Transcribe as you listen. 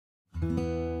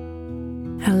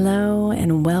Hello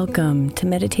and welcome to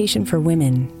Meditation for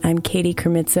Women. I'm Katie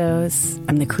Kremitzos.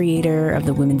 I'm the creator of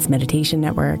the Women's Meditation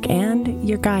Network and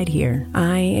your guide here.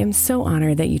 I am so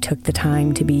honored that you took the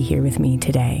time to be here with me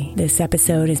today. This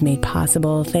episode is made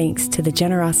possible thanks to the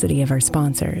generosity of our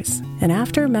sponsors. And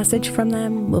after a message from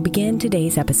them, we'll begin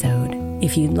today's episode.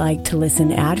 If you'd like to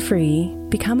listen ad-free,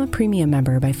 become a premium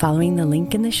member by following the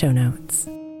link in the show notes.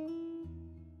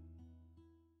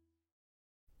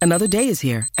 Another day is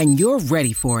here, and you're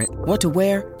ready for it. What to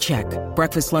wear? Check.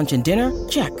 Breakfast, lunch, and dinner?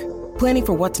 Check. Planning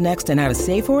for what's next and how to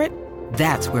save for it?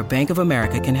 That's where Bank of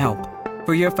America can help.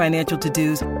 For your financial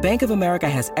to-dos, Bank of America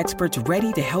has experts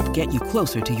ready to help get you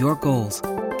closer to your goals.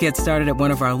 Get started at one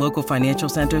of our local financial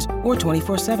centers or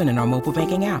 24/7 in our mobile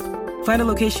banking app. Find a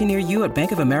location near you at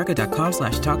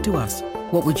bankofamerica.com/talktous.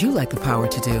 What would you like the power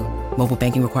to do? Mobile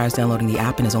banking requires downloading the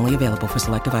app and is only available for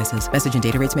select devices. Message and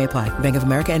data rates may apply. Bank of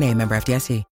America N.A., member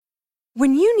FDIC.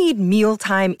 When you need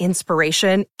mealtime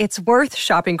inspiration, it's worth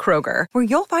shopping Kroger, where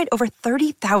you'll find over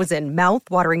 30,000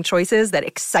 mouth-watering choices that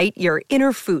excite your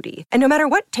inner foodie. And no matter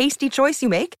what tasty choice you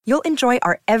make, you'll enjoy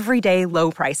our everyday low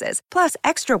prices, plus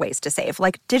extra ways to save,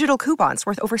 like digital coupons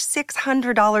worth over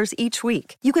 $600 each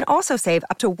week. You can also save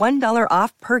up to $1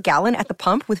 off per gallon at the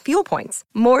pump with fuel points.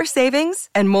 More savings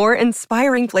and more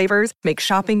inspiring flavors make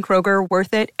shopping Kroger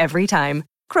worth it every time.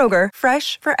 Kroger,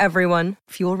 fresh for everyone.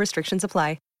 Fuel restrictions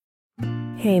apply.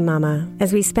 Hey Mama,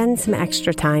 as we spend some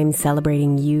extra time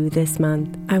celebrating you this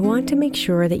month, I want to make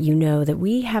sure that you know that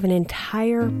we have an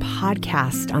entire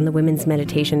podcast on the Women's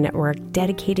Meditation Network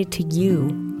dedicated to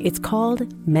you. It's called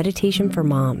Meditation for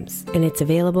Moms, and it's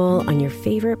available on your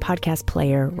favorite podcast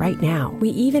player right now. We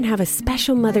even have a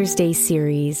special Mother's Day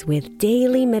series with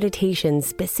daily meditations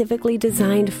specifically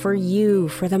designed for you,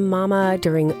 for the mama,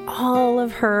 during all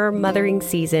of her mothering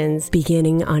seasons,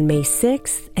 beginning on May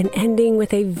 6th and ending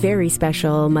with a very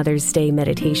special Mother's Day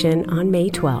meditation on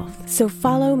May 12th. So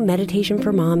follow Meditation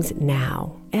for Moms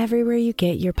now, everywhere you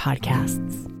get your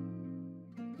podcasts.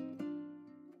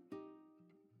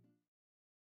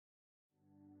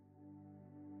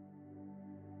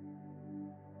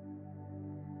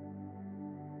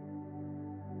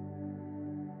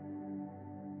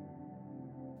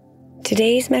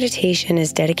 Today's meditation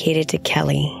is dedicated to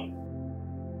Kelly.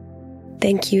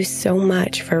 Thank you so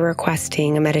much for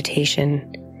requesting a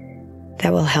meditation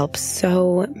that will help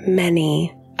so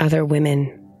many other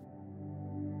women.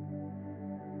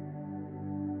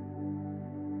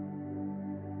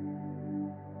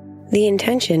 The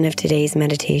intention of today's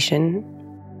meditation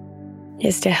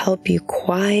is to help you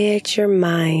quiet your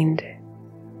mind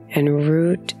and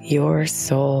root your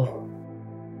soul,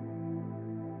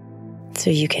 so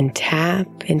you can tap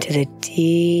into the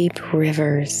deep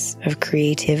rivers of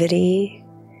creativity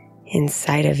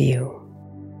inside of you.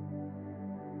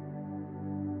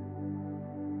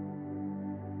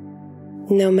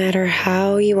 No matter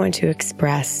how you want to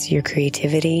express your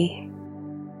creativity,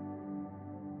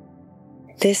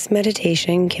 this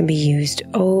meditation can be used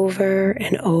over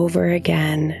and over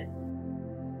again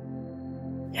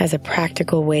as a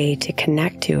practical way to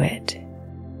connect to it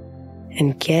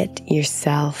and get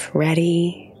yourself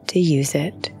ready to use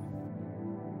it.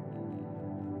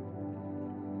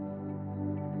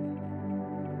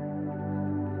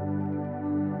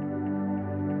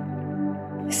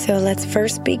 So let's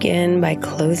first begin by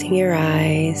closing your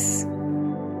eyes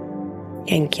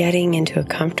and getting into a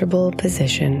comfortable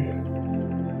position.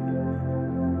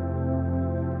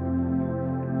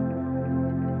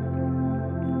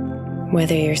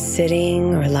 Whether you're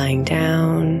sitting or lying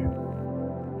down,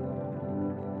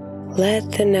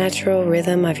 let the natural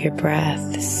rhythm of your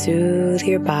breath soothe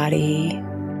your body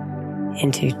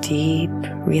into deep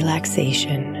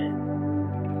relaxation.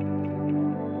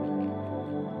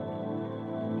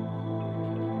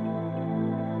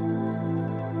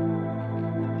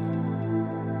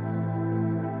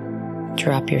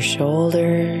 Drop your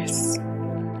shoulders.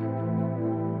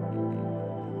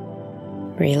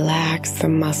 Relax the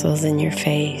muscles in your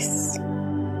face.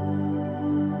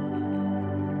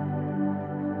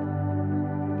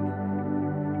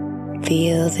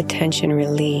 Feel the tension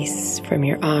release from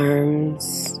your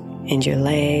arms and your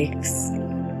legs.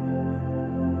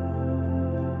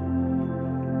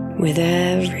 With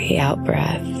every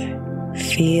out-breath,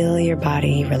 feel your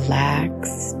body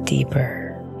relax deeper.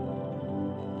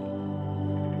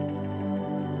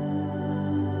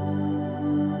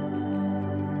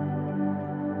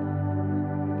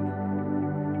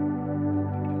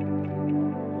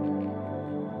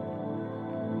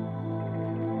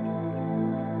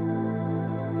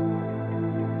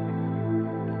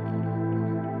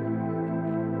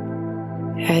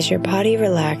 As your body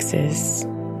relaxes,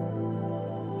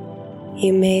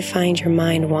 you may find your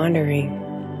mind wandering,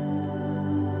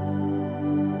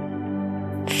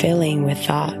 filling with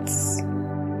thoughts.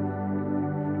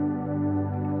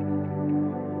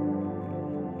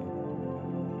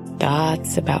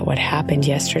 Thoughts about what happened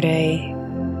yesterday,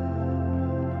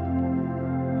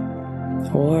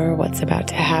 or what's about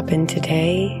to happen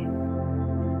today,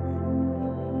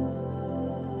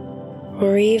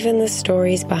 or even the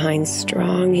stories behind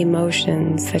strong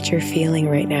emotions that you're feeling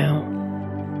right now.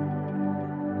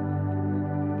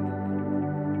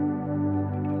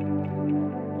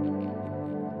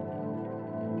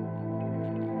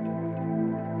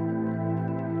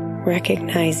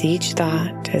 Recognize each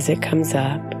thought as it comes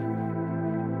up.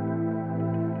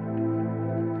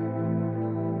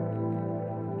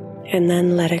 And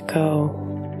then let it go,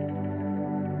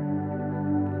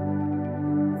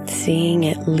 seeing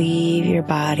it leave your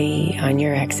body on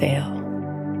your exhale.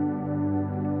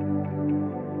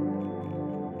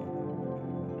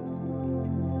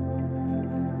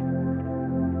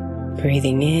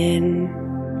 Breathing in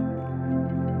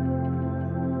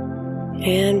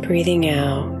and breathing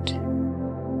out,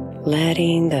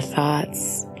 letting the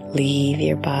thoughts leave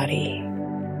your body.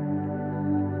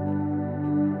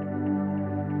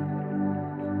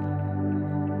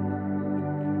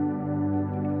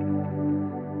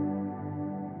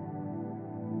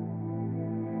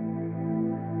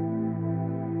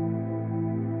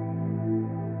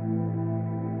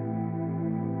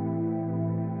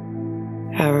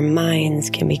 Our minds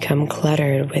can become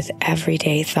cluttered with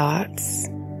everyday thoughts,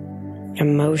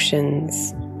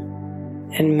 emotions,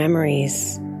 and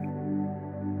memories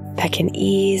that can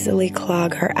easily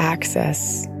clog our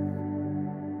access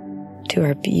to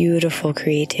our beautiful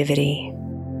creativity.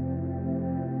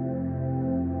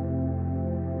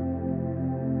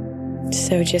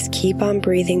 So just keep on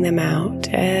breathing them out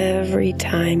every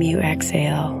time you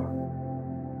exhale.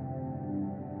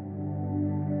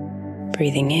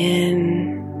 Breathing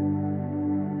in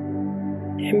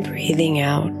and breathing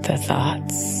out the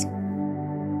thoughts.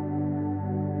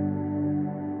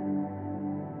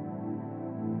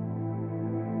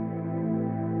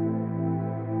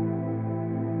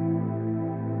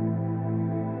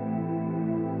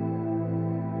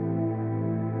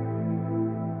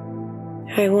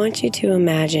 I want you to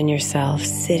imagine yourself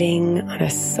sitting on a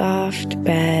soft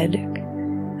bed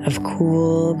of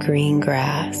cool green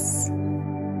grass.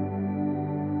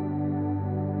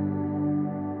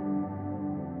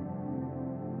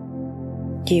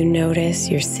 You notice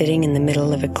you're sitting in the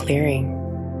middle of a clearing,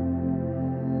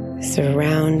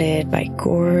 surrounded by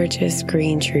gorgeous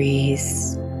green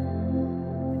trees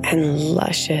and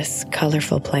luscious,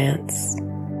 colorful plants.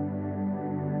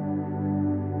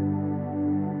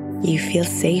 You feel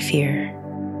safe here,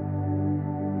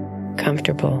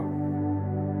 comfortable.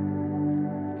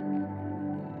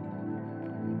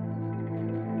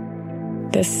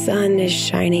 The sun is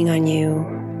shining on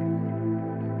you.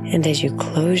 And as you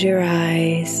close your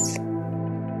eyes,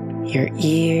 your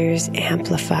ears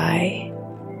amplify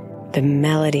the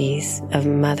melodies of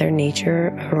Mother Nature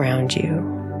around you.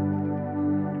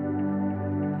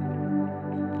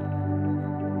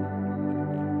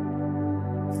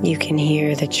 You can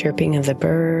hear the chirping of the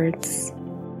birds,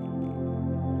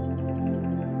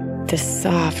 the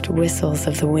soft whistles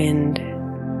of the wind,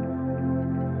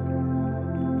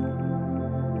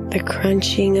 the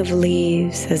crunching of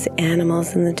leaves as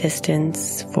animals in the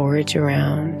distance forage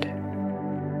around.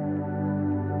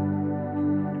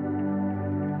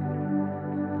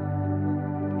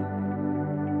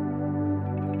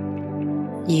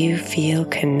 You feel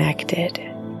connected,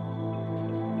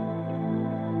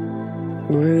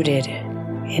 rooted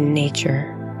in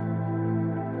nature,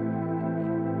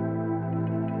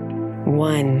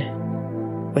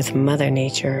 one with Mother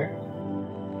Nature.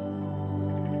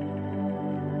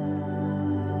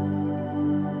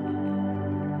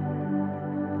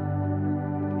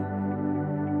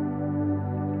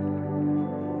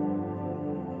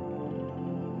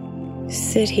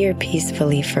 Sit here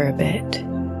peacefully for a bit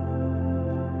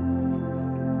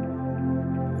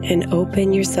and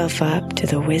open yourself up to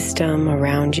the wisdom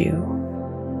around you.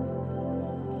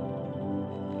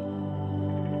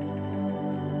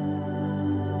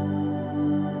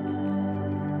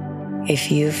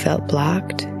 If you felt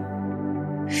blocked,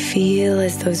 feel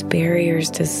as those barriers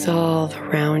dissolve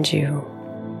around you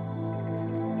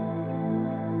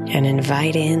and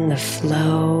invite in the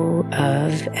flow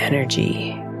of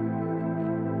energy.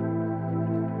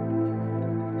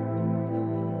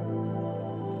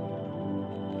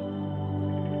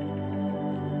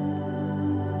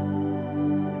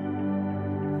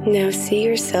 Now see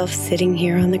yourself sitting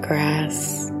here on the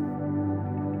grass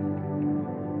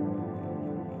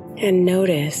And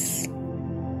notice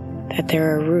that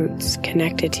there are roots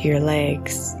connected to your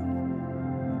legs,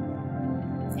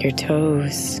 your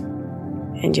toes,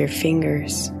 and your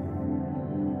fingers.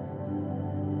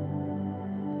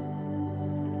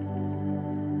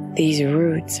 These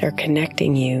roots are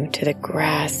connecting you to the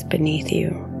grass beneath you,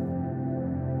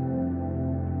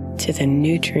 to the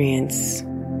nutrients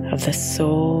of the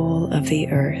soul of the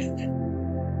earth.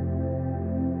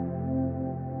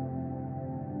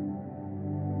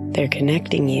 They're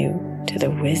connecting you to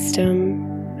the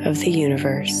wisdom of the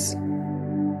universe.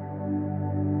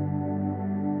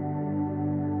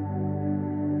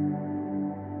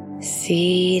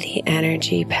 See the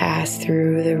energy pass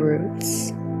through the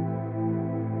roots.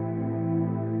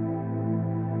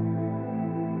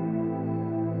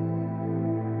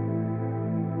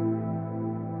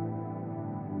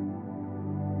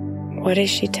 What is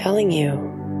she telling you?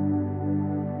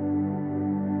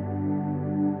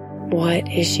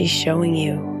 What is she showing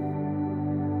you?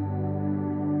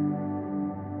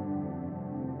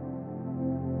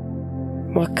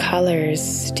 What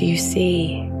colors do you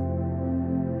see?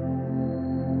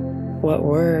 What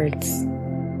words?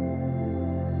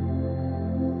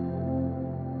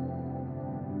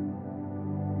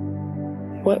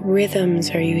 What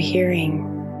rhythms are you hearing?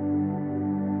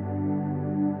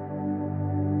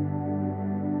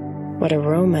 What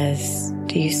aromas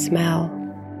do you smell?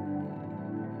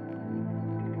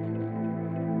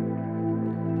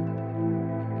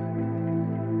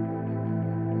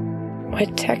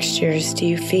 What textures do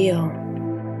you feel?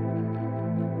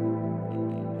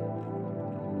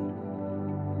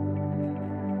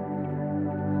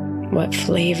 What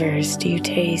flavors do you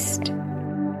taste?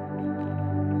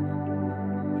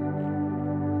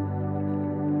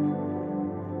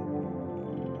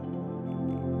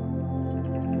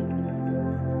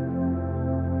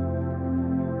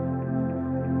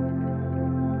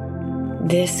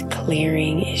 This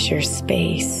clearing is your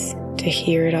space to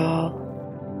hear it all,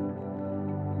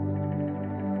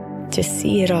 to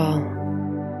see it all,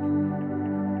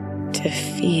 to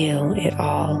feel it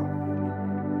all,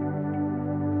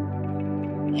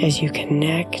 as you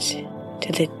connect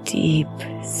to the deep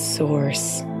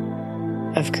source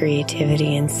of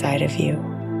creativity inside of you.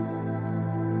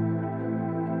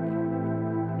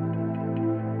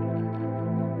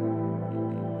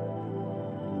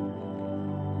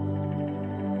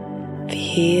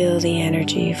 Feel the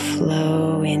energy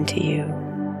flow into you.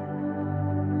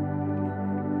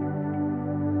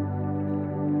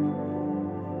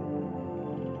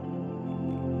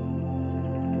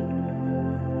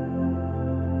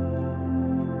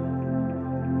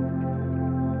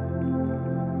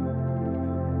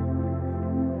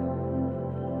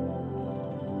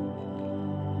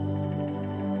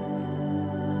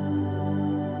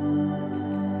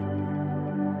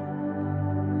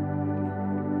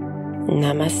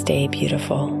 Namaste,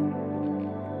 beautiful.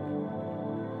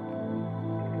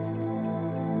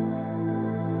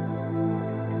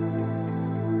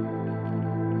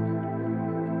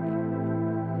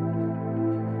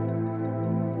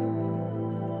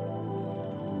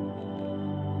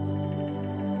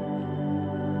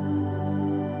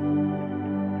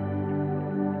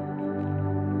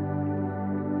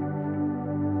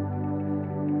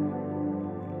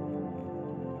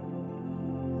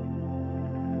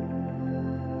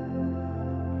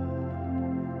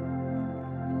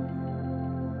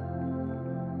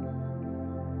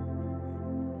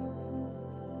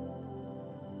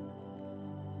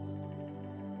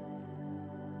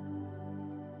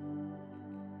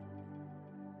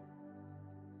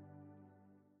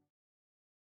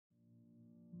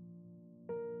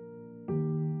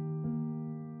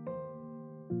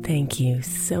 Thank you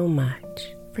so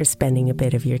much for spending a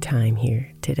bit of your time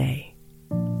here today.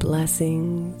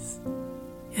 Blessings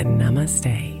and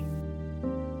namaste.